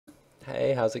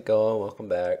Hey, how's it going? Welcome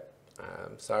back.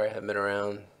 Sorry I haven't been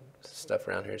around. Stuff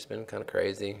around here has been kind of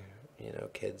crazy,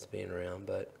 kids being around.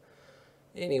 But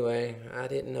anyway, I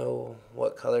didn't know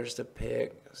what colors to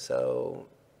pick, so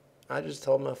I just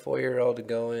told my 4-year-old to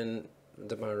go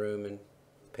into my room and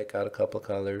pick out a couple of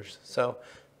colors. So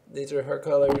these are her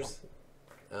colors.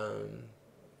 Um,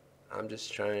 I'm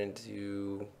just trying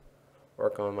to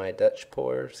work on my Dutch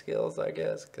pour skills, I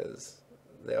guess, because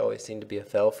they always seem to be a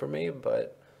fail for me,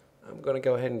 but I'm going to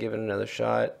go ahead and give it another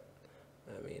shot.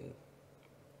 I mean,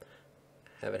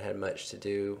 haven't had much to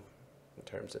do in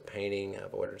terms of painting.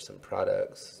 I've ordered some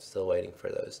products, still waiting for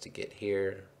those to get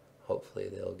here. Hopefully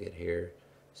they'll get here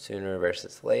sooner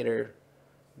versus later.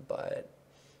 But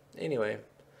anyway,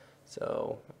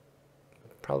 so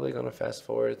probably going to fast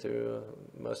forward through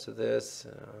most of this.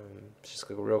 Just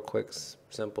a real quick,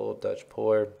 simple Dutch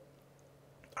pour.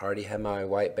 I already had my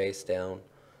white base down,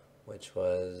 which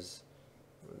was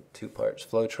 2 parts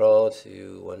Floetrol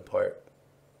to 1 part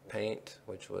paint,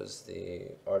 which was the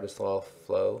Artist Law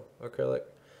Flow acrylic.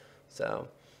 So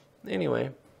anyway,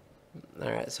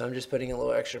 alright, so I'm just putting a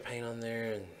little extra paint on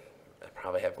there, and I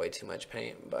probably have way too much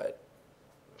paint, but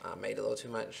I made a little too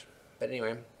much. But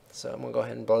anyway, so I'm gonna go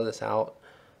ahead and blow this out.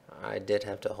 I did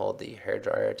have to hold the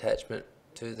hairdryer attachment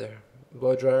to the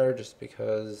blow dryer just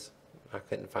because I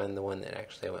couldn't find the one that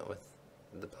actually went with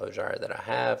the blow dryer that I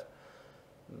have.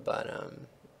 But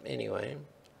anyway,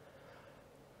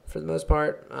 for the most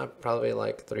part, I probably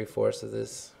like 3/4 of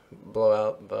this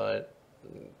blowout, but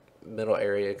middle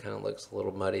area kind of looks a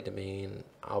little muddy to me, and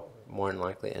I'll more than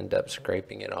likely end up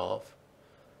scraping it off.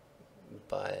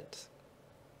 But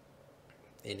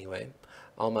anyway,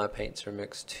 all my paints are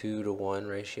mixed 2-to-1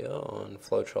 ratio on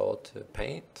Floetrol to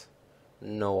paint,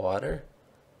 no water.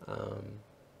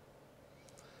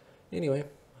 Anyway,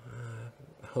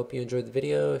 I hope you enjoyed the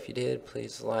video. If you did,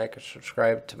 please like or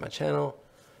subscribe to my channel.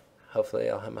 Hopefully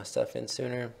I'll have my stuff in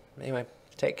sooner. Anyway,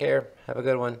 take care. Have a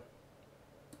good one.